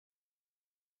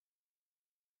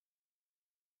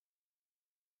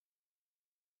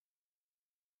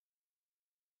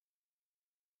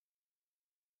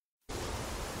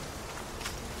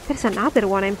There's another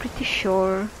one, I'm pretty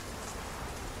sure.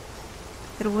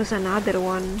 There was another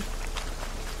one.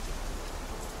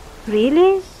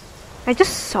 Really? I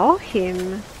just saw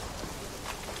him.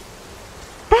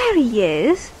 There he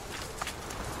is!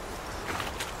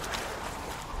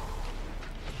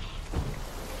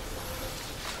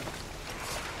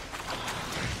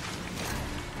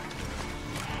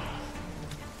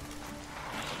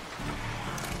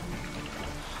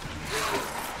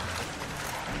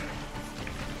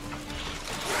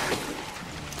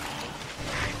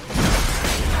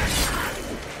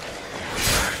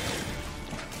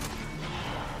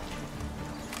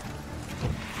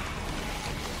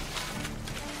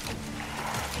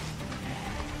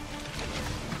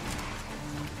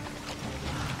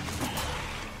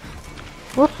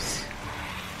 Whoops.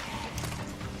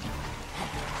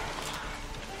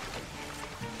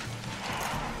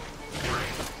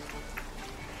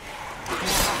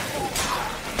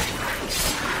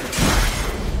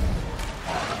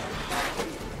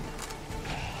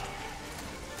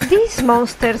 These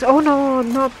monsters. Oh no,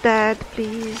 not that,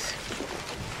 please.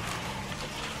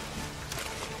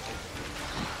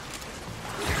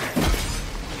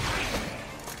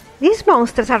 These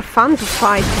monsters are fun to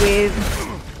fight with.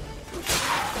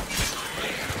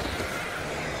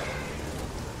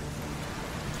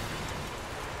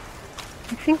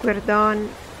 I think we're done.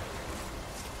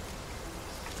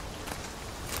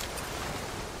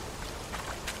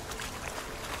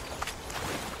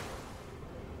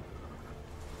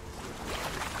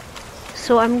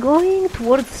 So I'm going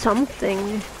towards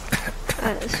something.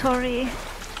 Sorry.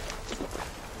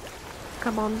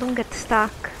 Come on, don't get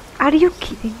stuck. Are you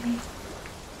kidding me?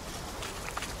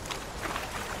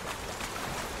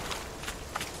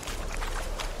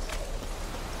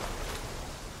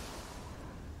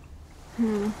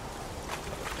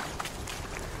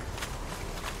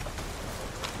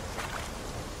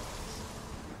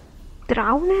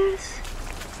 Drowners?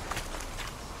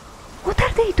 What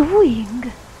are they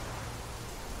doing?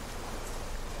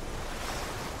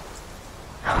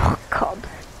 Oh god.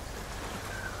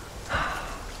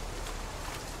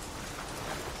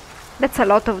 That's a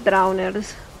lot of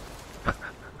drowners.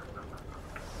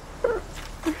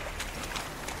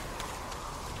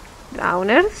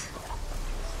 Drowners?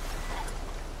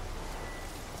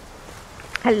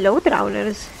 Hello,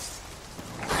 drowners.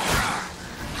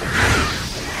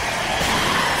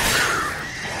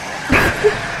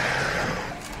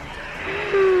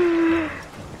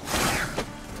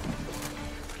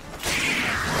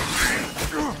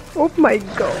 Oh my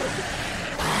god.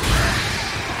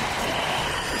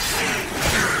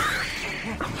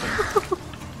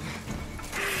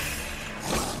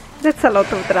 That's a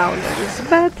lot of drowners,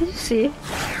 but you see,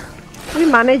 we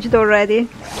managed already.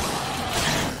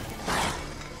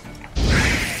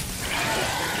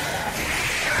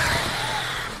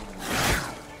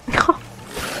 How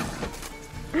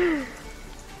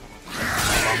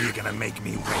are you gonna make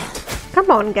me wait? Come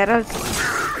on, Geralt.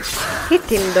 Hit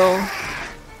him though.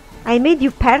 I made you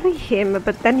parry him,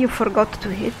 but then you forgot to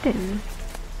hit him.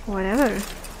 Whatever.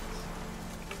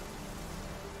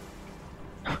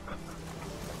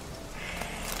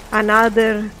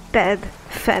 Another dead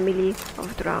family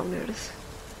of drowners.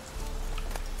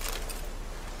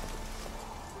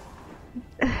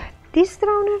 These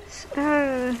drowners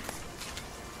are...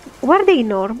 Were they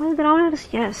normal drowners?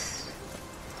 Yes.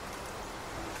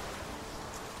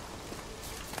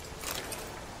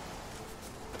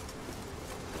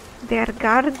 They are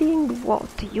guarding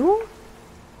what? You?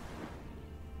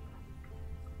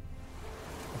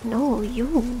 No,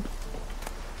 you.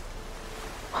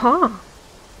 Huh.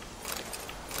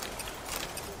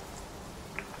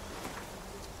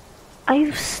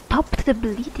 I've stopped the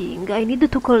bleeding. I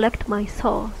needed to collect my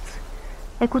thoughts.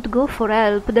 I could go for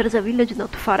help. There's a village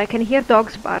not far. I can hear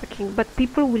dogs barking, but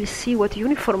people will see what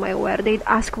uniform I wear. They'd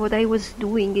ask what I was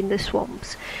doing in the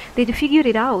swamps. They'd figure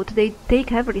it out. They'd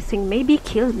take everything, maybe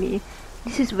kill me.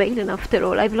 This is Valen after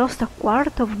all. I've lost a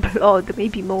quart of blood,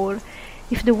 maybe more.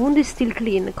 If the wound is still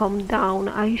clean, calm down.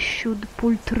 I should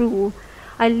pull through.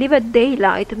 I'll leave at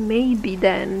daylight. Maybe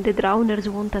then the drowners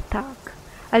won't attack.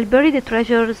 I'll bury the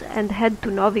treasures and head to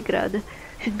Novigrad.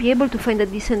 Should be able to find a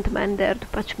decent man there to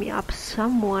patch me up.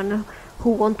 Someone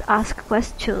who won't ask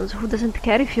questions, who doesn't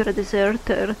care if you're a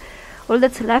deserter. All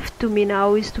that's left to me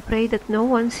now is to pray that no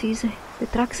one sees the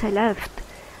tracks I left.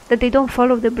 That they don't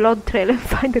follow the blood trail and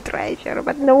find the treasure.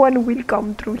 But no one will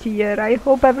come through here. I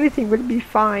hope everything will be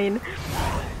fine.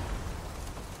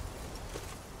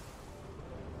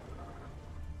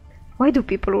 Why do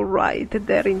people write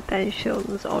their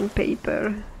intentions on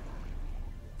paper?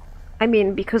 I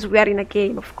mean, because we are in a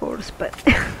game, of course, but...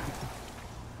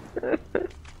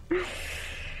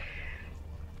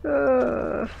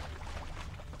 Uh,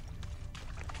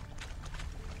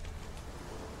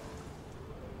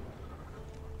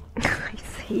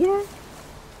 it's here?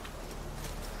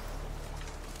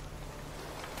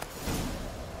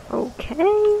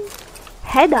 Okay.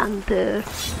 Headhunter.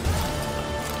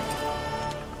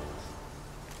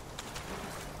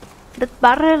 That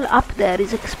barrel up there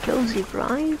is explosive,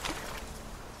 right?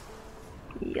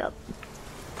 Yup.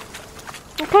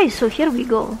 Okay, so here we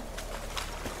go.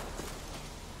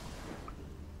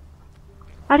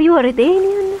 Are you a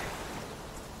Redanian?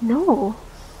 No.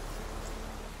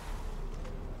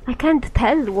 I can't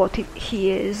tell what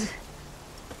he is.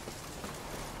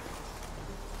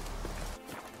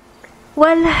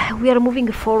 Well, we are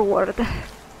moving forward.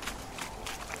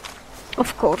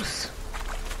 Of course.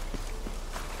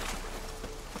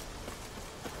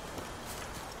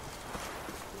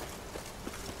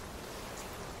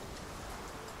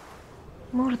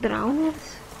 More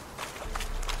drowners?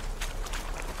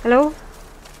 Hello?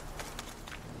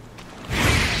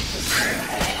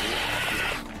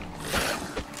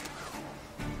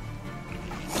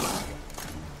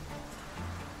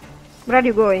 Where are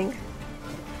you going?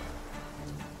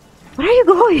 Where are you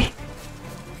going?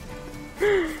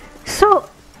 So,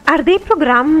 are they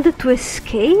programmed to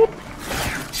escape?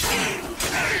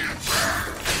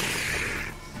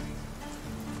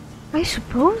 I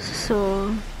suppose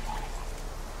so.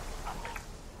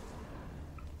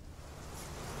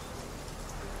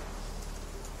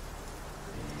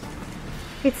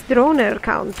 It's droner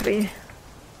country.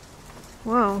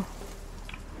 Wow.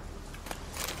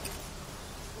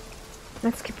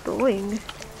 Let's keep going.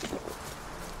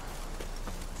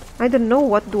 I don't know,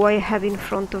 what do I have in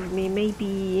front of me?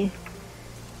 Maybe...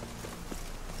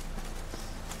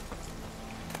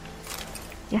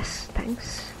 Yes,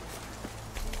 thanks.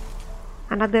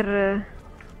 Another...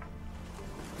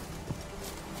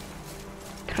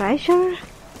 treasure?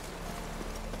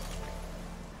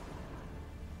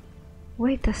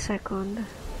 Wait a second.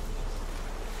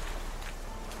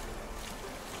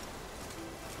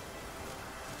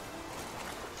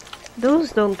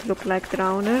 Those don't look like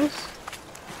drowners.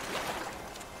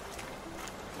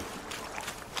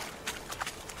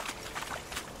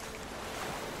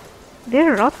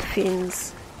 They're rot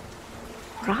fins,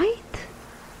 right?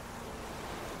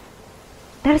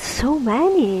 There's so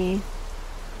many.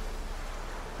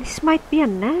 This might be a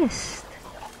nest.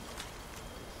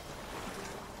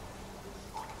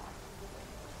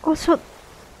 Also,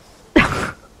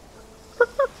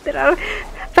 there are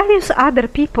various other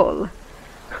people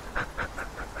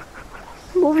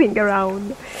moving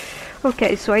around.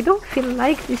 Okay, so I don't feel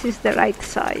like this is the right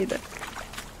side.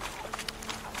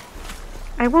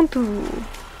 I want to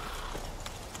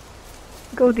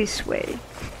go this way.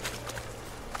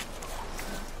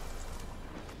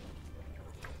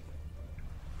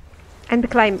 And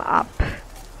climb up.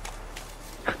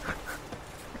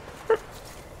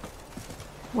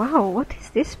 Wow, what is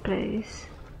this place?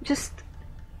 Just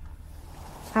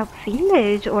a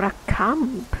village or a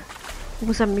camp? It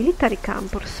was a military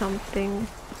camp or something.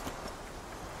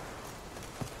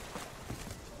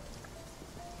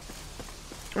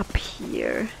 Up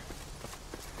here.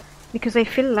 Because I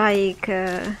feel like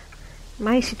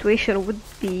my situation would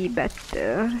be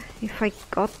better if I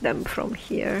got them from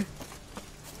here.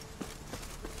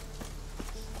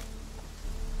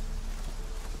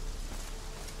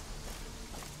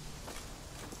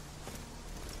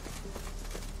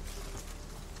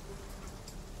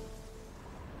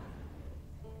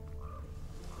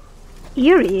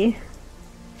 Eerie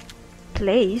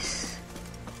place.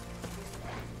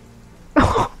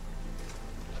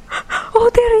 Oh,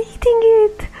 they're eating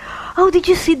it! Oh, did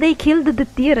you see they killed the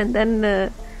deer and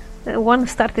then one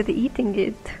started eating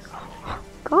it? Oh,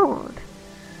 God.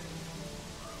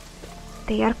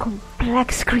 They are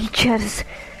complex creatures.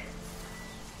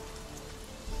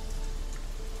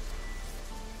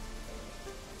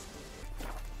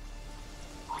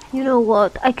 You know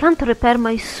what? I can't repair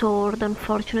my sword,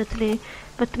 unfortunately,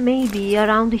 but maybe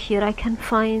around here I can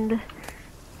find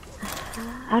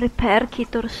a repair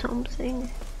kit or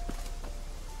something.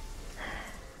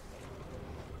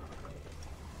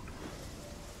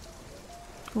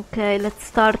 Okay, let's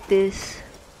start this.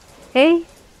 Hey?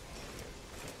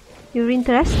 You're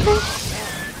interested?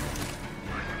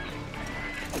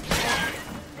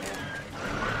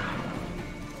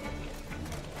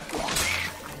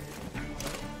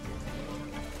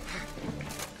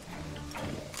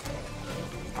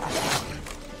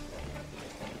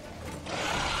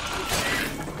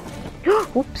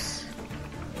 Oops.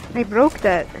 I broke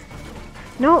that.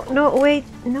 No, no, wait,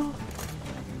 no.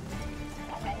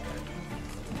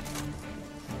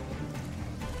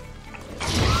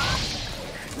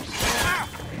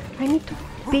 I need to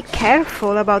be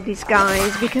careful about these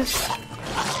guys because...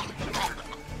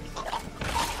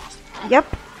 Yep.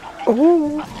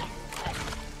 Oh.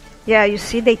 Yeah, you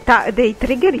see, they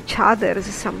trigger each other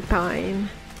sometimes.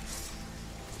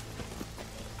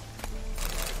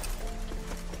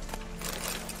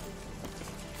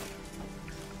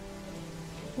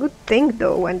 Good thing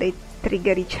though when they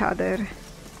trigger each other.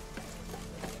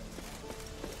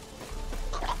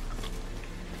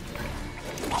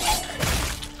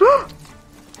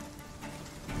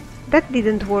 That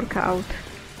didn't work out.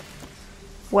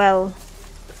 Well,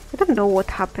 I don't know what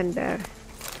happened there.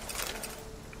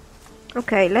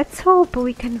 Okay, let's hope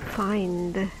we can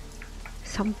find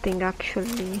something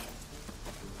actually.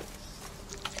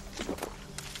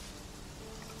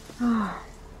 Oh.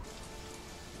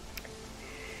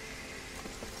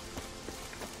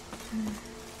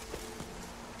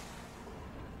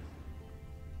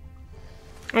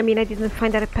 I mean, I didn't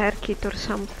find a repair kit or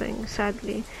something,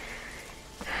 sadly.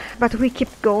 But we keep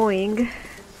going.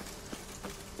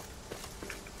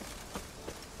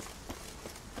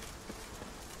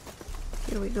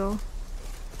 Here we go.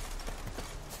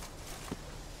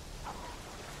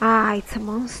 Ah, it's a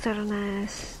monster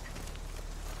nest.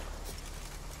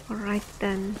 Alright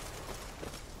then.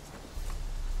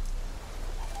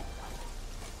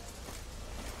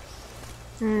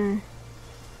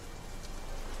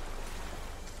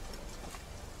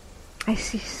 I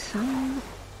see some...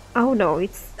 Oh no,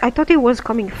 it's... I thought it was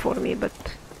coming for me, but...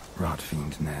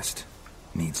 Rotfiend nest.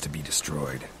 Needs to be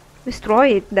destroyed. Destroy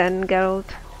it then,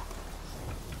 Geralt.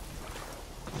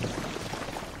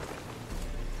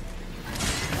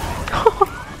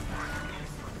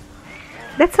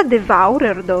 That's a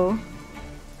devourer though.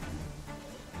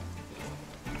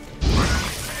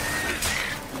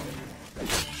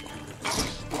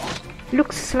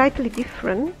 Looks slightly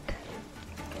different.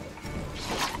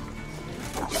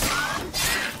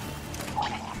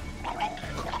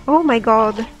 Oh my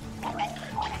god.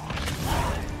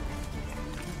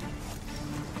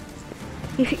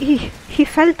 He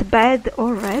felt bad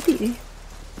already.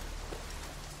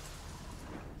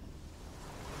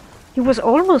 He was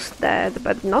almost dead,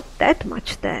 but not that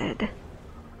much dead.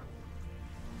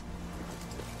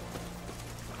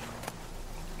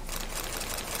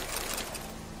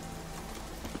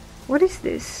 What is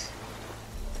this?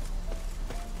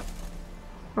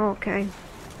 Okay.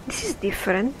 This is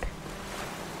different.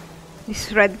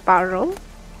 This red barrel.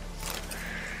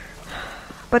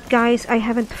 But guys, I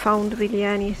haven't found really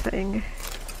anything.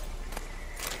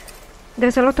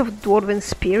 There's a lot of dwarven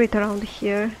spirit around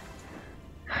here.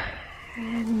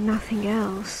 And nothing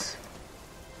else.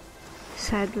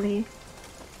 Sadly.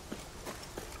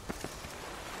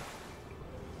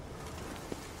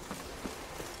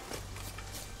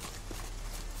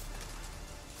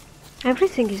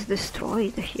 Everything is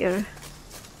destroyed here.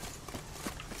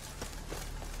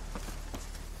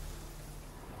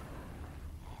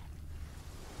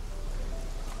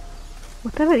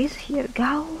 Whatever is here,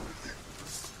 gals.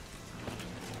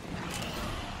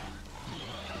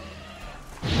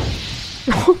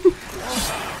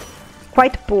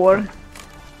 Quite poor.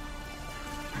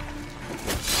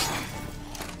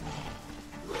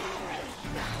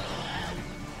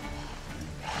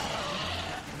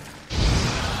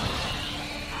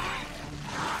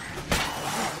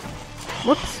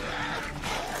 Whoops.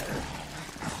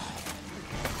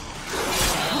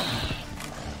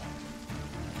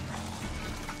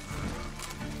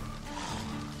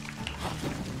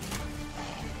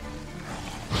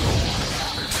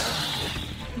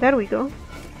 There we go.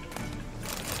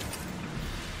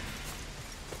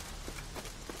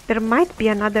 There might be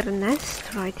another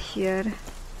nest right here.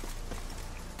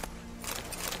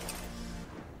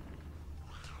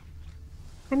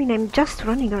 I mean, I'm just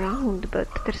running around, but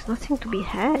there's nothing to be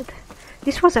had.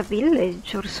 This was a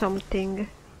village or something.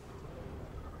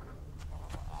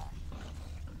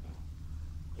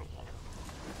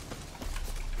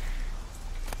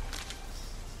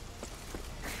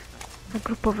 A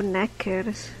group of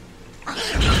knackers.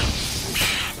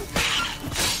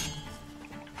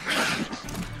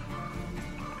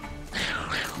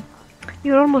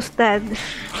 You're almost dead.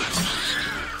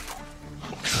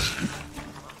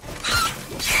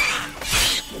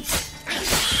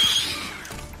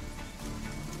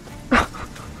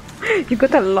 You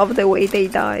gotta love the way they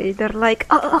die. They're like,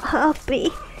 oh, help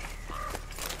me.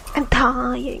 I'm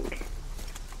dying.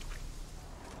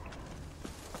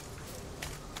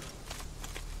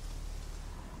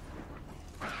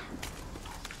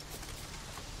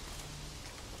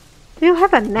 Do you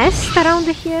have a nest around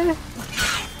here?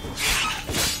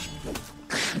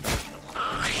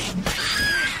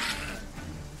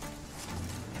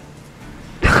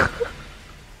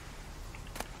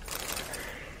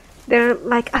 They're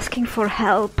like asking for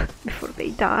help before they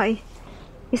die.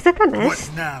 Is that a nest?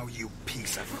 What now, you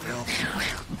piece of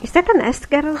filth? Is that a nest,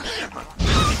 Geralt?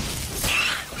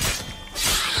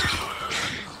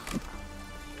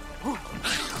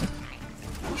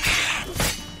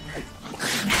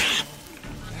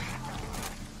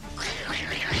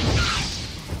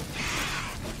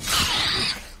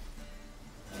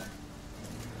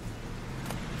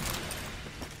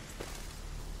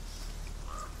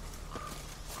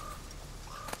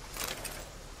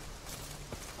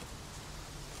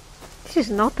 This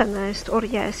is not a nest, or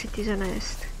yes, it is a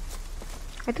nest.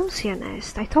 I don't see a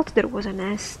nest. I thought there was a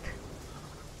nest.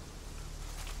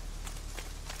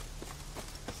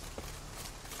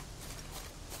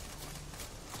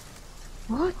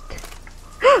 What?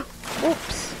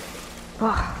 Oops!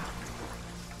 Oh.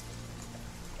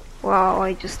 Wow,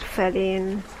 I just fell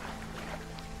in.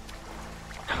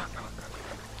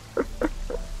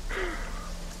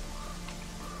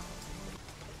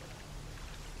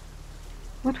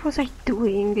 What was I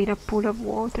doing in a pool of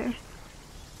water?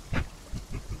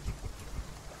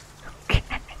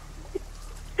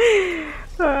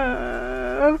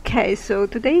 Okay, so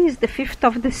today is the 5th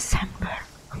of December.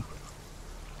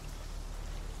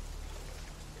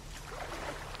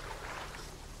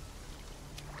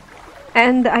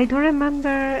 And I don't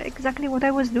remember exactly what I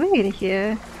was doing in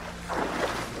here.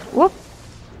 Whoop!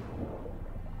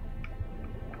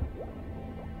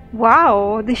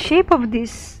 Wow, the shape of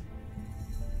this...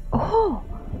 Oh!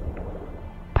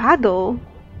 Paddle?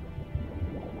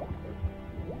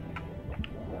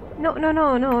 No, no,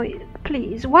 no, no,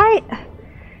 please, why?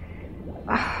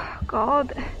 Oh,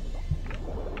 God.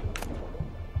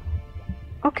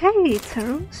 Okay, it's a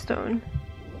runestone.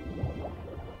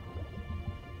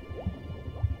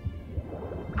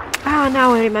 Ah,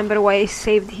 now I remember why I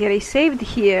saved here. I saved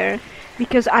here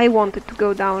because I wanted to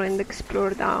go down and explore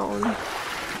down.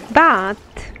 But...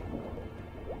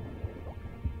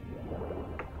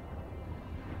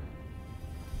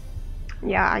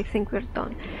 yeah, I think we're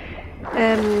done.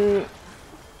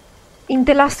 In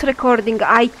the last recording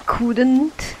I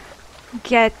couldn't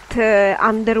get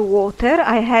underwater.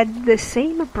 I had the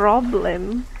same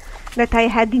problem that I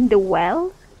had in the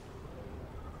well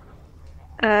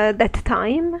that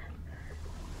time.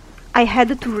 I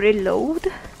had to reload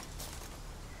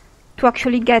to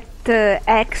actually get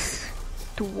X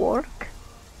to work.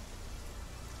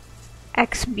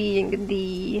 X being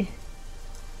the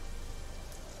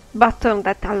button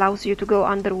that allows you to go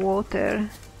underwater.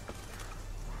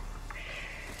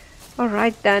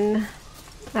 Alright then.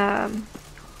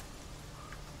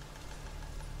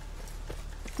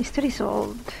 Mystery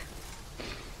solved.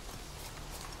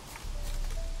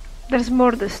 There's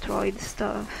more destroyed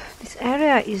stuff. This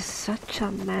area is such a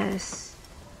mess.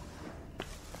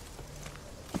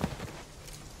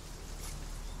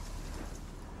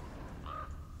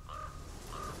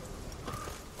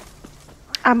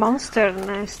 A monster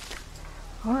nest.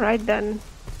 Alright then.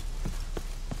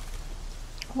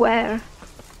 Where?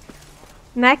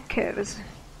 Knackers.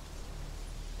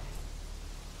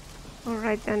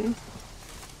 Alright then.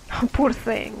 Poor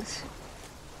things.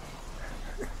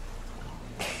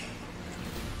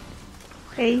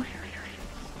 Hey.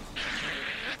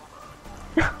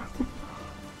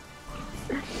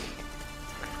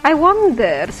 I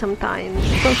wonder sometimes,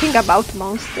 talking about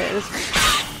monsters,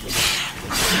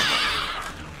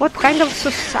 what kind of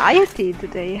society do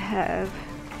they have?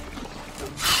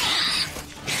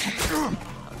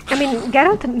 I mean,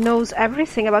 Geralt knows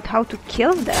everything about how to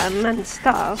kill them and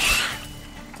stuff,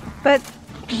 but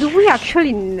do we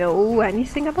actually know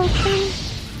anything about them?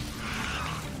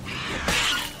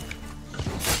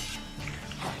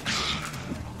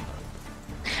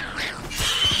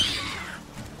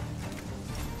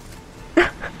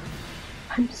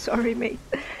 I'm sorry, mate.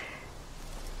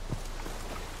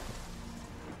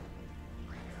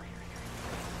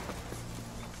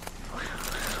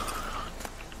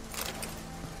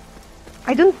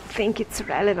 I don't think it's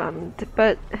relevant,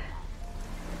 but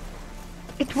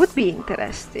it would be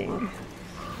interesting.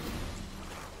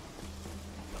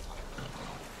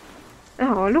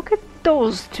 Oh, look at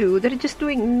those two. They're just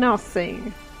doing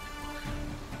nothing.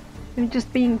 They're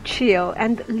just being chill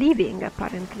and leaving,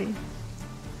 apparently.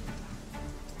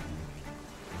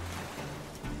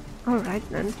 Alright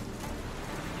then.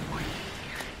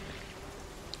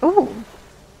 Ooh.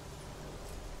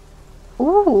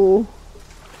 Ooh.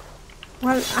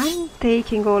 Well, I'm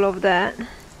taking all of that.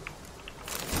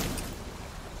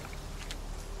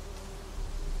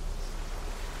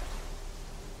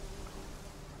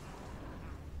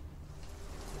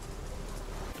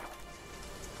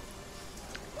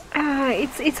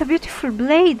 it's a beautiful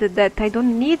blade that I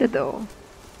don't need though.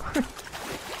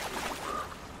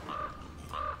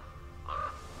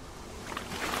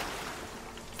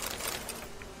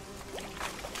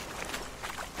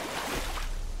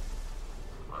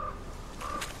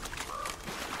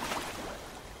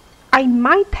 I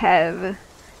might have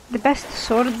the best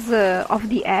swords of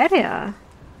the area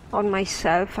on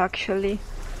myself, actually.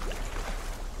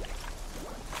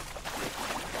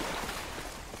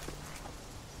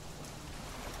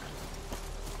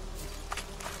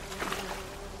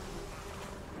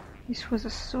 This was a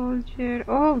soldier.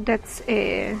 Oh, that's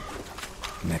a...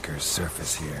 Necker's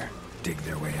surface here. Dig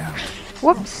their way out.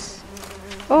 Whoops.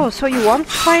 Oh, so you want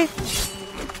to fight?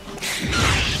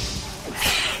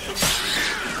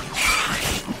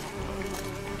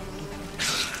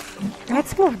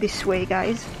 Let's move this way,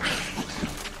 guys.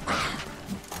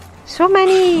 So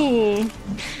many...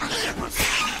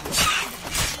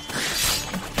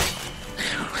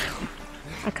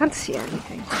 I can't see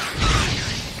anything.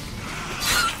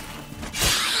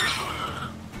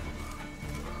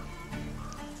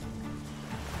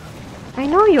 I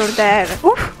know you're there.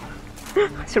 Oof!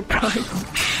 Surprise.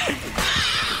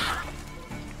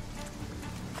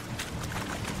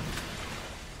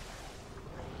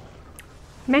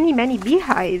 Many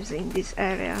beehives in this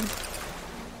area.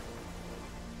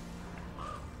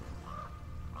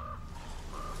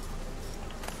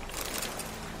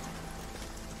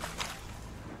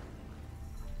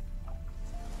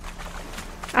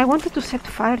 I wanted to set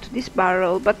fire to this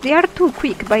barrel, but they are too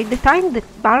quick. By the time the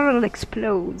barrel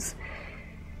explodes...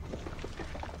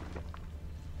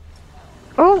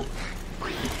 Oh!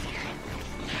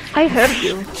 I heard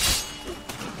you.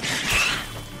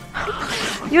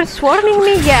 You're swarming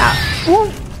me? Yeah. Ooh.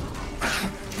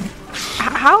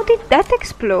 How did that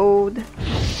explode?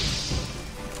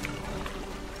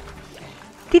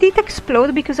 Did it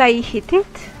explode because I hit it?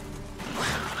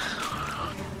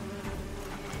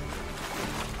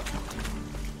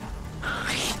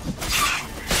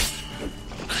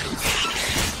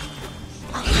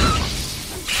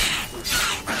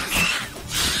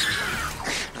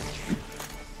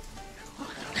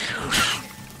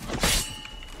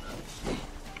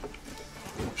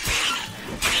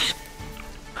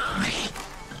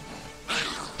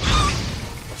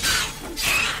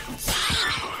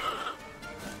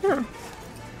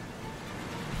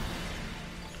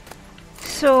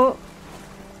 So,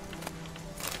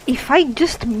 if I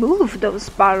just move those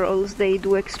barrels, they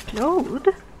do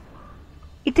explode.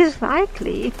 It is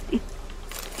likely. It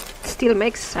still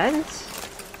makes sense.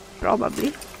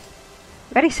 Probably.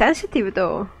 Very sensitive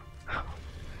though.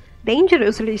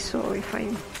 Dangerously so, if I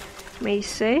may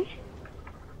say.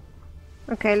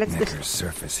 Okay, let's Necker's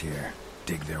surface here.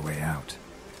 Dig their way out.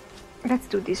 Let's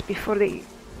do this before they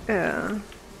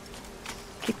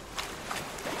keep,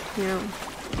 you know,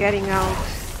 getting out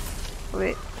of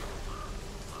it.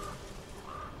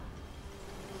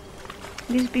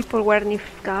 These people were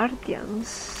Nilfgaardians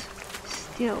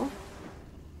still.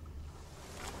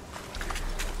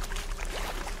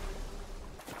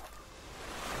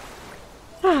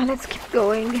 Let's keep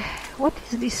going. What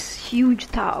is this huge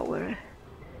tower?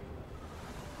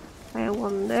 I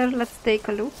wonder. Let's take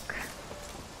a look.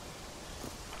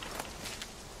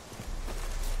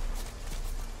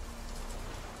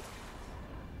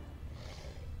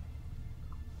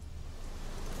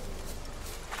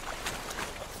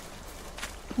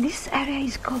 This area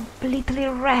is completely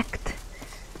wrecked.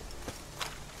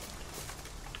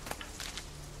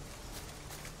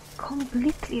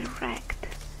 Completely wrecked.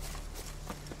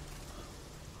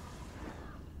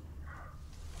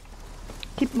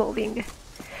 Keep moving.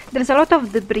 There's a lot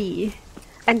of debris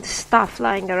and stuff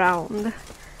lying around,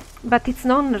 but it's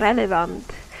non-relevant.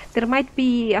 There might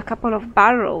be a couple of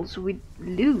barrels with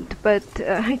loot, but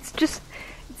it's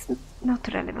not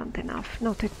relevant enough,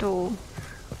 not at all.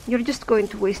 You're just going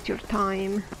to waste your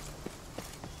time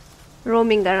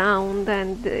roaming around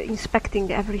and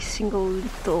inspecting every single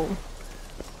little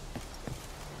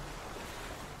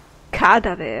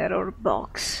cadaver or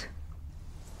box.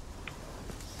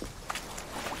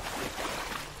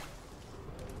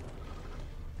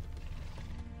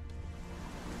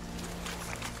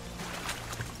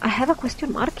 I have a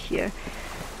question mark here.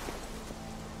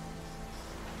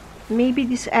 Maybe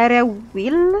this area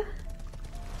will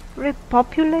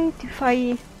repopulate if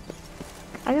I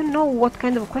don't know what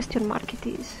kind of question mark it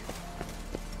is.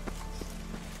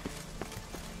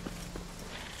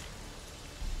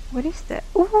 What is that?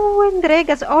 Ooh,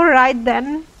 Endregas. Alright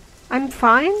then. I'm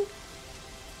fine.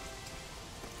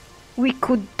 We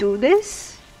could do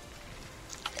this.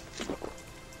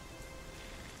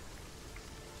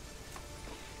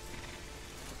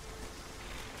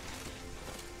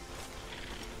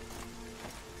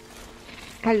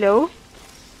 Hello?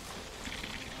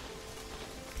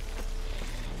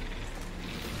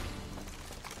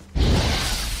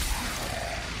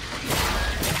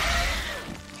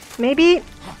 Maybe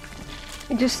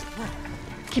just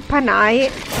keep an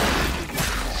eye.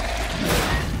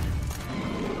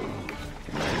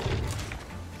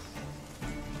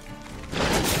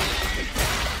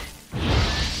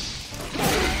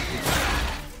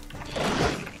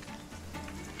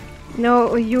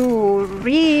 No, you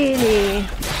really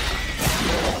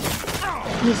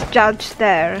misjudged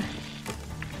there.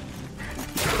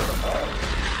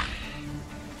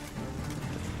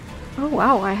 Oh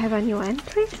wow, I have a new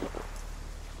entry?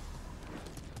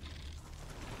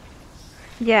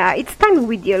 Yeah, it's time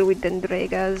we deal with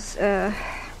Endregas.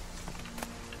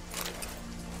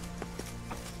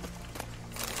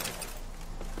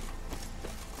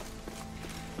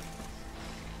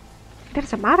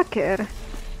 There's a marker.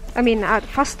 I mean, a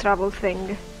fast travel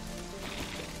thing.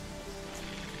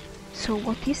 So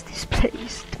what is this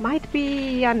place? It might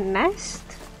be a nest?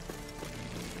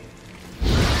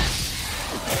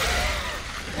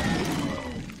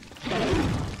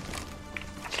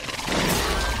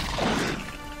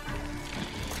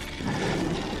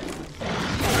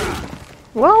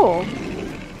 Whoa!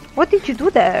 What did you do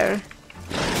there?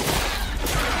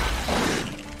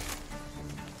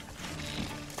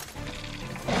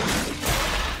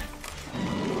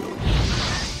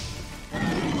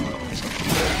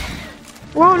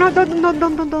 Whoa, no,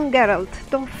 don't, Geralt.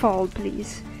 Don't fall,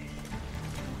 please.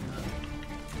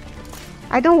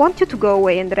 I don't want you to go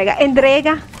away, Endrega.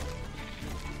 Endrega!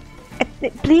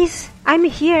 Please, I'm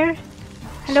here.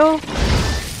 Hello?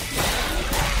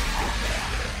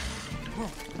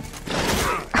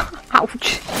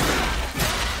 Ouch.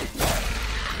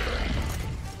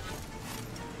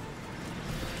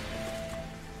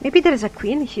 Maybe there's a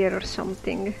queen here or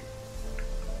something.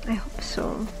 I hope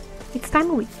so. It's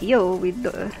time we deal with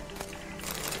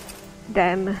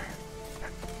them.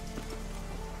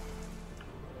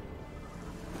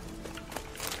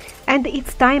 And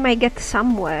it's time I get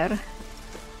somewhere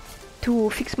to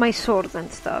fix my swords and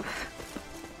stuff.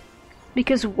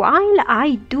 Because while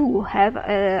I do have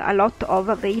a lot of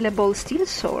available steel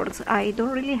swords, I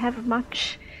don't really have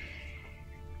much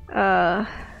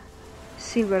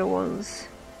silver ones.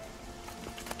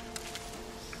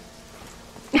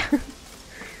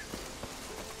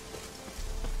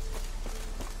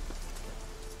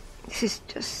 This is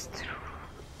just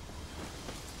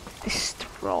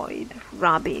destroyed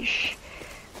rubbish,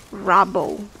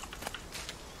 rubble.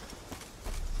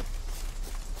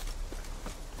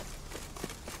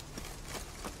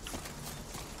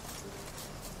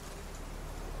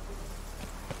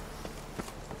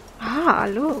 Ah,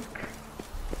 look.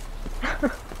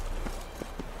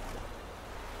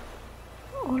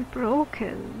 All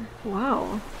broken.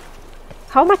 Wow.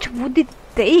 How much would it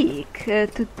take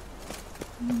to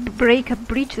break a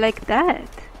bridge like that?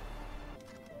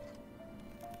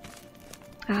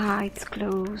 Ah, it's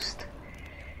closed.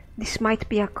 This might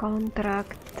be a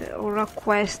contract or a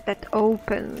quest that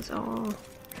opens. Oh.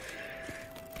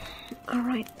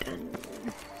 Alright then.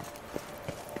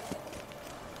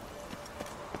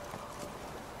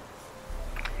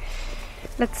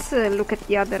 Let's look at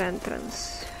the other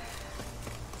entrance.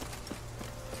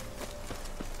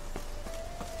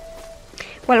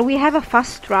 Well, we have a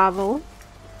fast travel.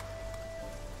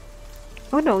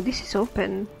 Oh no, this is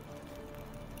open.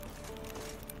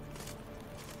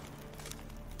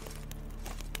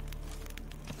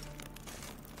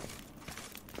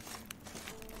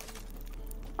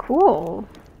 Cool.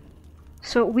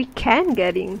 So we can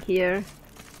get in here.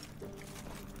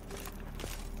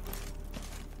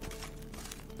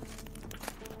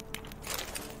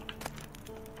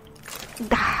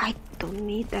 I don't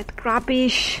need that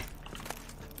rubbish.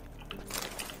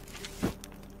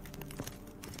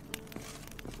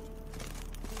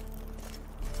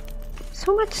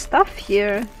 So much stuff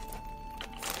here.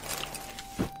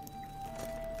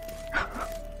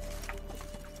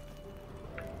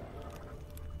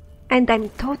 And I'm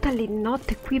totally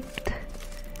not equipped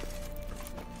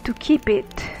to keep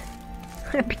it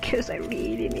because I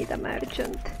really need a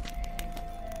merchant.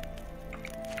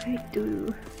 I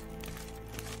do.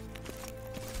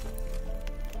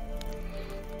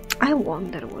 I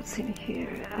wonder what's in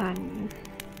here.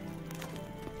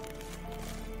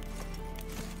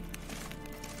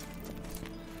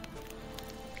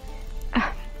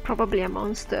 Probably a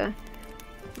monster,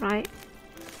 right?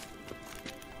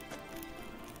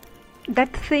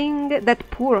 That thing, that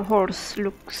poor horse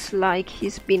looks like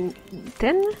he's been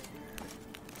eaten.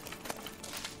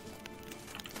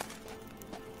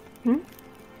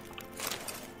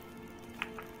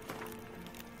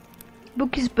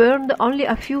 Book is burned, only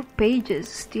a few pages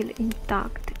still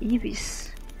intact. Evis.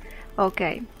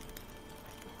 Okay.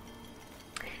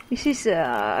 This is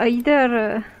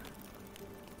either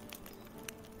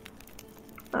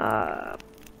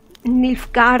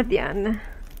Nilfgaardian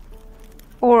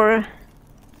or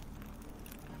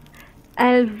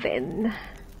Elven,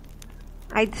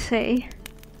 I'd say.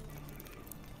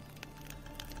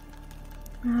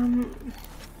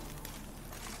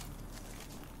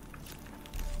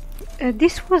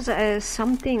 This was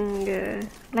something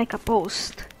like a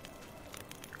post,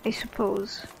 I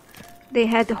suppose. They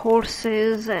had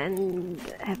horses and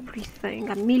everything,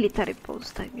 a military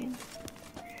post, I mean.